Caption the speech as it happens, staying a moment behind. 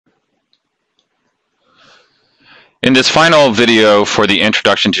In this final video for the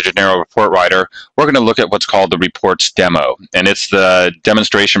Introduction to Genero Report Writer, we're going to look at what's called the Reports Demo, and it's the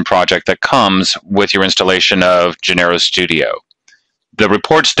demonstration project that comes with your installation of Genero Studio. The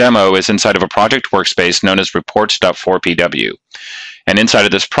Reports Demo is inside of a project workspace known as reports.4pw. And inside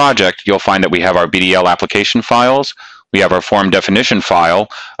of this project, you'll find that we have our BDL application files, we have our form definition file,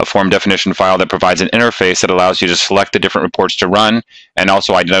 a form definition file that provides an interface that allows you to select the different reports to run and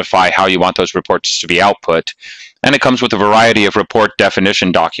also identify how you want those reports to be output. And it comes with a variety of report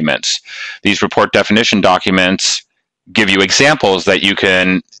definition documents. These report definition documents give you examples that you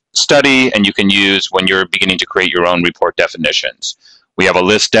can study and you can use when you're beginning to create your own report definitions. We have a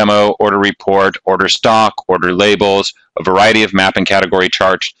list demo, order report, order stock, order labels, a variety of map and category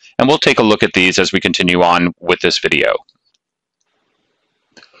charts, and we'll take a look at these as we continue on with this video.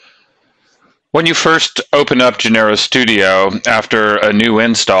 When you first open up Genero Studio after a new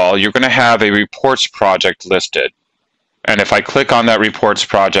install, you're going to have a reports project listed. And if I click on that reports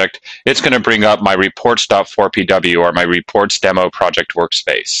project, it's going to bring up my reports.4pw or my reports demo project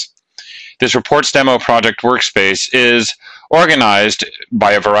workspace. This reports demo project workspace is organized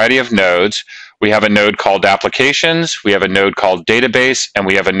by a variety of nodes. We have a node called applications, we have a node called database, and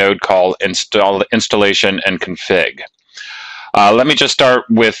we have a node called installation and config. Let me just start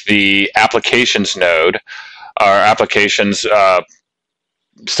with the applications node, our applications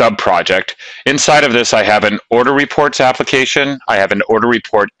sub-project. Inside of this, I have an order reports application, I have an order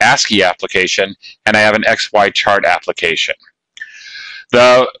report ASCII application, and I have an XY chart application.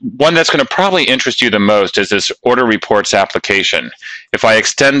 The one that's going to probably interest you the most is this order reports application. If I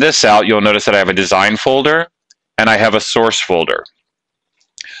extend this out, you'll notice that I have a design folder and I have a source folder.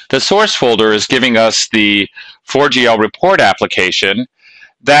 The source folder is giving us the 4GL report application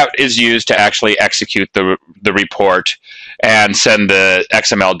that is used to actually execute the report and send the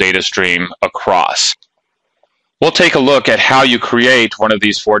XML data stream across. We'll take a look at how you create one of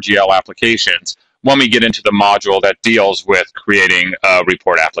these 4GL applications when we get into the module that deals with creating a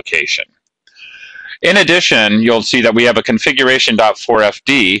report application. In addition, you'll see that we have a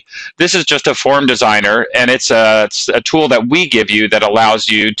configuration.4fd. This is just a form designer, and it's a tool that we give you that allows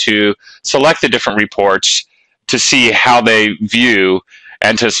you to select the different reports to see how they view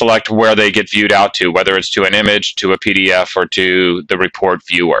and to select where they get viewed out to, whether it's to an image, to a PDF, or to the report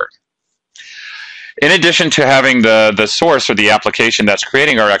viewer. In addition to having the source or the application that's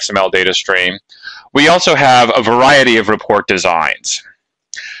creating our XML data stream, we also have a variety of report designs.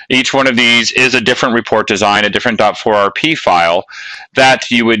 Each one of these is a different report design, a different .4rp file that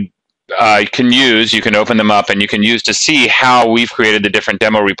you would can use. You can open them up and you can use to see how we've created the different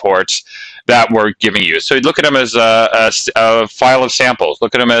demo reports that we're giving you. So look at them as a file of samples.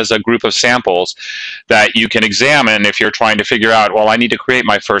 Look at them as a group of samples that you can examine if you're trying to figure out, well, I need to create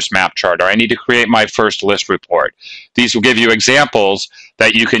my first map chart, or I need to create my first list report. These will give you examples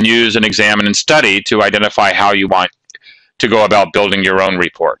that you can use and examine and study to identify how you want to go about building your own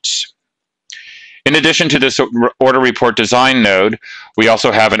reports. In addition to this order report design node, we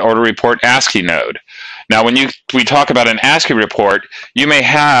also have an order report ASCII node. Now, when we talk about an ASCII report, you may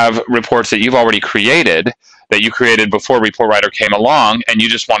have reports that you've already created, that you created before Report Writer came along, and you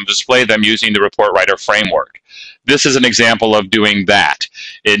just want to display them using the Report Writer framework. This is an example of doing that.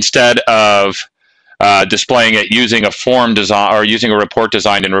 Instead of displaying it using a form design or using a report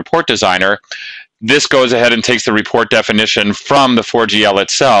designed in Report Designer, this goes ahead and takes the report definition from the 4GL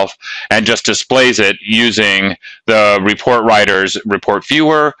itself and just displays it using the Report Writer's report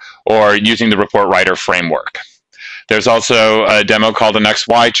viewer or using the Report Writer framework. There's also a demo called an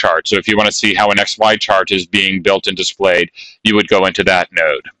XY chart. So if you want to see how an XY chart is being built and displayed, you would go into that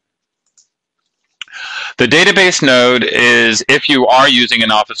node. The database node is, if you are using an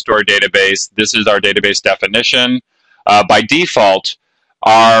Office Store database, this is our database definition. By default,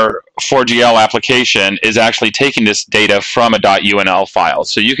 our 4GL application is actually taking this data from a .unl file.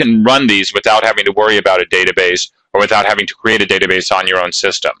 So you can run these without having to worry about a database or without having to create a database on your own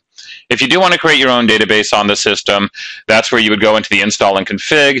system. If you do want to create your own database on the system, that's where you would go into the install and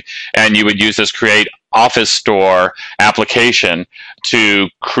config, and you would use this create Office Store application to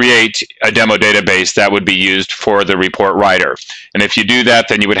create a demo database that would be used for the report writer. And if you do that,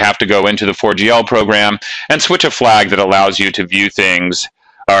 then you would have to go into the 4GL program and switch a flag that allows you to view things,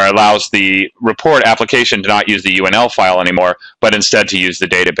 or allows the report application to not use the UNL file anymore, but instead to use the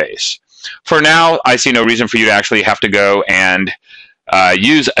database. For now, I see no reason for you to actually have to go and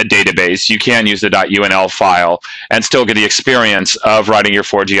use a database. You can use the .unl file and still get the experience of writing your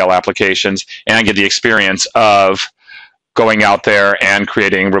 4GL applications and get the experience of going out there and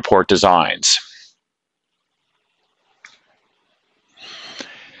creating report designs.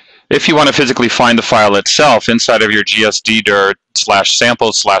 If you want to physically find the file itself inside of your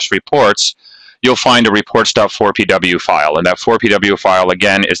gsddir/samples/reports, you'll find a reports.4pw file. And that 4pw file,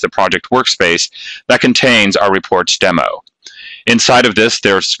 again, is the project workspace that contains our reports demo. Inside of this,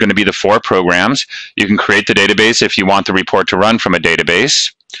 there's going to be the 4 programs. You can create the database if you want the report to run from a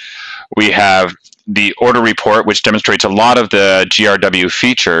database. We have the order report, which demonstrates a lot of the GRW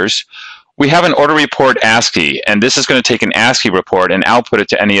features. We have an order report ASCII, and this is going to take an ASCII report and output it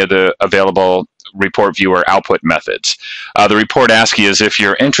to any of the available report viewer output methods. The report ASCII is if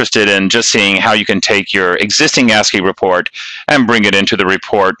you're interested in just seeing how you can take your existing ASCII report and bring it into the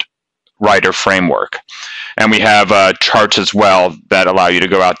report writer framework. And we have charts as well that allow you to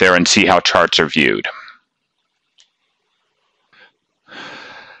go out there and see how charts are viewed.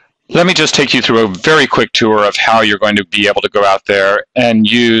 Let me just take you through a very quick tour of how you're going to be able to go out there and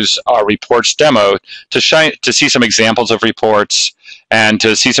use our reports demo to see some examples of reports and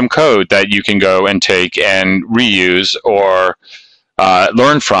to see some code that you can go and take and reuse or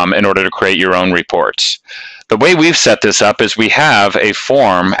learn from in order to create your own reports. The way we've set this up is we have a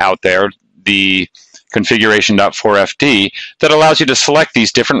form out there, the configuration.4fd, that allows you to select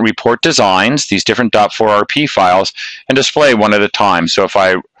these different report designs, these different .4rp files, and display one at a time. So if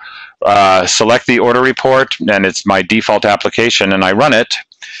I select the order report, and it's my default application, and I run it,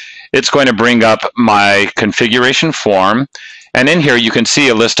 it's going to bring up my configuration form, and in here you can see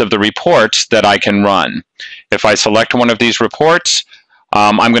a list of the reports that I can run. If I select one of these reports,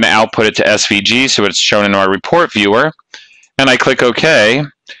 I'm going to output it to SVG, so it's shown in our report viewer, and I click OK.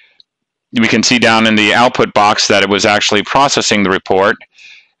 We can see down in the output box that it was actually processing the report,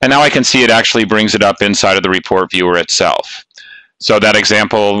 and now I can see it actually brings it up inside of the report viewer itself. So that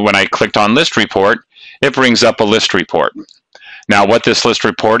example, when I clicked on list report, it brings up a list report. Now what this list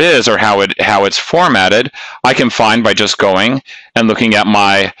report is, or how it's formatted, I can find by just going and looking at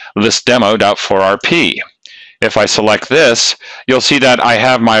my listdemo.4rp. If I select this, you'll see that I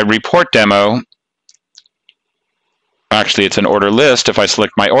have my report demo. Actually, it's an order list. If I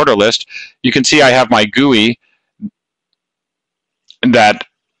select my order list, you can see I have my GUI that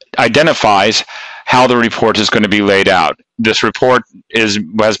identifies how the report is going to be laid out. This report has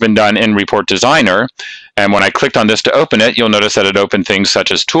been done in Report Designer, and when I clicked on this to open it, you'll notice that it opened things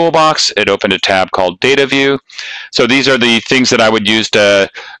such as Toolbox. It opened a tab called Data View. So these are the things that I would use to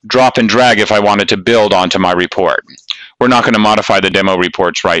drop and drag if I wanted to build onto my report. We're not going to modify the demo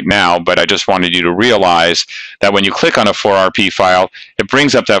reports right now, but I just wanted you to realize that when you click on a 4RP file, it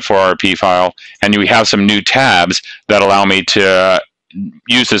brings up that 4RP file, and we have some new tabs that allow me to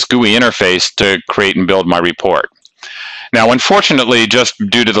use this GUI interface to create and build my report. Now, unfortunately, just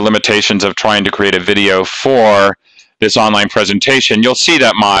due to the limitations of trying to create a video for this online presentation, you'll see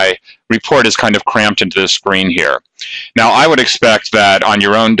that my report is kind of cramped into this screen here. Now, I would expect that on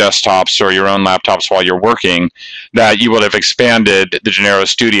your own desktops or your own laptops while you're working, that you will have expanded the Genero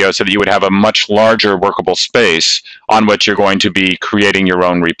Studio so that you would have a much larger workable space on which you're going to be creating your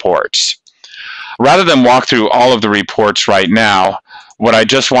own reports. Rather than walk through all of the reports right now, what I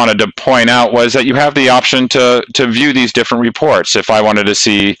just wanted to point out was that you have the option to view these different reports. If I wanted to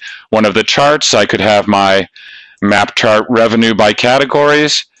see one of the charts, I could have my map chart revenue by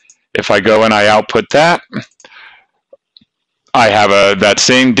categories. If I go and I output that, I have that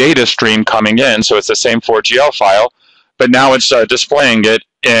same data stream coming in, so it's the same 4GL file, but now it's displaying it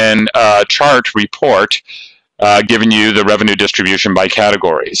in a chart report, giving you the revenue distribution by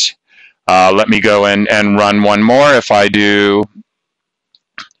categories. Let me go and run one more. If I do,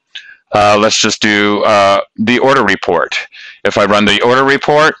 let's just do the order report. If I run the order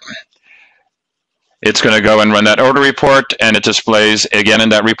report, it's going to go and run that order report, and it displays again in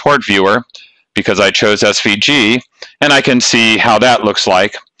that report viewer because I chose SVG, and I can see how that looks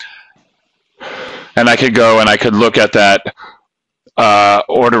like. And I could go and I could look at that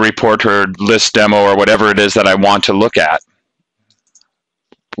order report or list demo or whatever it is that I want to look at.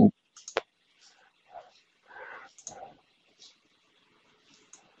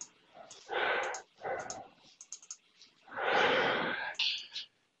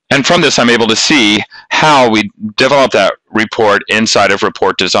 And from this, I'm able to see how we develop that report inside of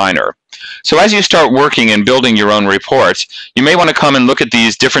Report Designer. So as you start working and building your own reports, you may want to come and look at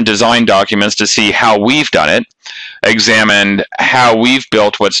these different design documents to see how we've done it, examine how we've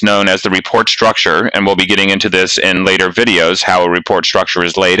built what's known as the report structure, and we'll be getting into this in later videos, how a report structure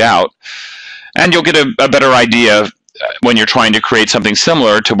is laid out. And you'll get a better idea when you're trying to create something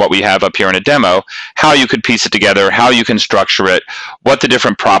similar to what we have up here in a demo, how you could piece it together, how you can structure it, what the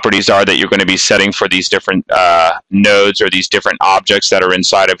different properties are that you're going to be setting for these different nodes or these different objects that are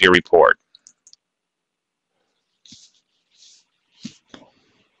inside of your report.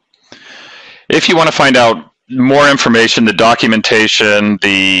 If you want to find out more information, the documentation,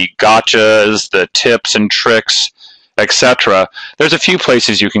 the gotchas, the tips and tricks, etc., there's a few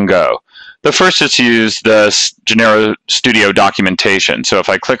places you can go. The first is to use the Genero Studio documentation. So if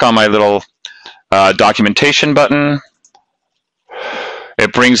I click on my little documentation button,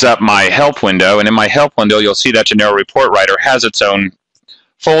 it brings up my help window, and in my help window you'll see that Genero Report Writer has its own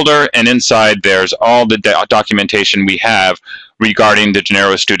folder, and inside there's all the documentation we have regarding the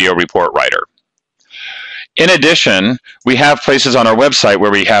Genero Studio Report Writer. In addition, we have places on our website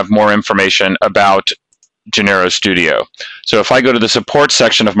where we have more information about Genero Studio. So if I go to the support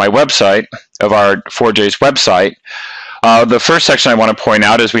section of my website, of our 4J's website, the first section I want to point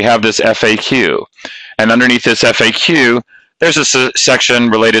out is we have this FAQ. And underneath this FAQ, there's a section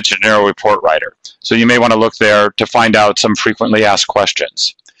related to Genero Report Writer. So you may want to look there to find out some frequently asked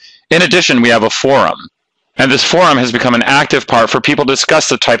questions. In addition, we have a forum. And this forum has become an active part for people to discuss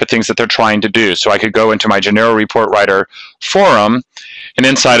the type of things that they're trying to do. So I could go into my Genero Report Writer forum, and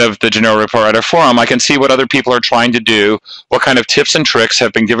inside of the Genero Report Writer forum, I can see what other people are trying to do, what kind of tips and tricks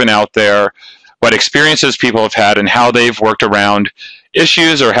have been given out there, what experiences people have had, and how they've worked around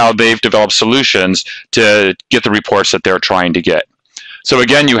issues or how they've developed solutions to get the reports that they're trying to get. So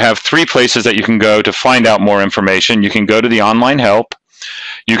again, you have 3 places that you can go to find out more information. You can go to the online help.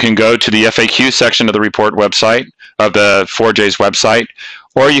 You can go to the FAQ section of the report website, of the 4J's website,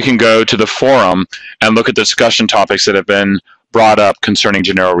 or you can go to the forum and look at the discussion topics that have been brought up concerning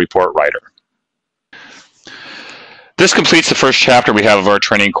Genero Report Writer. This completes the first chapter we have of our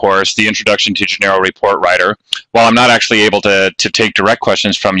training course, the Introduction to Genero Report Writer. While I'm not actually able to take direct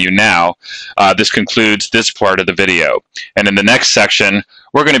questions from you now, this concludes this part of the video. And in the next section,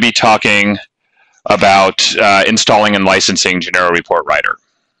 we're going to be talking about installing and licensing Genero Report Writer.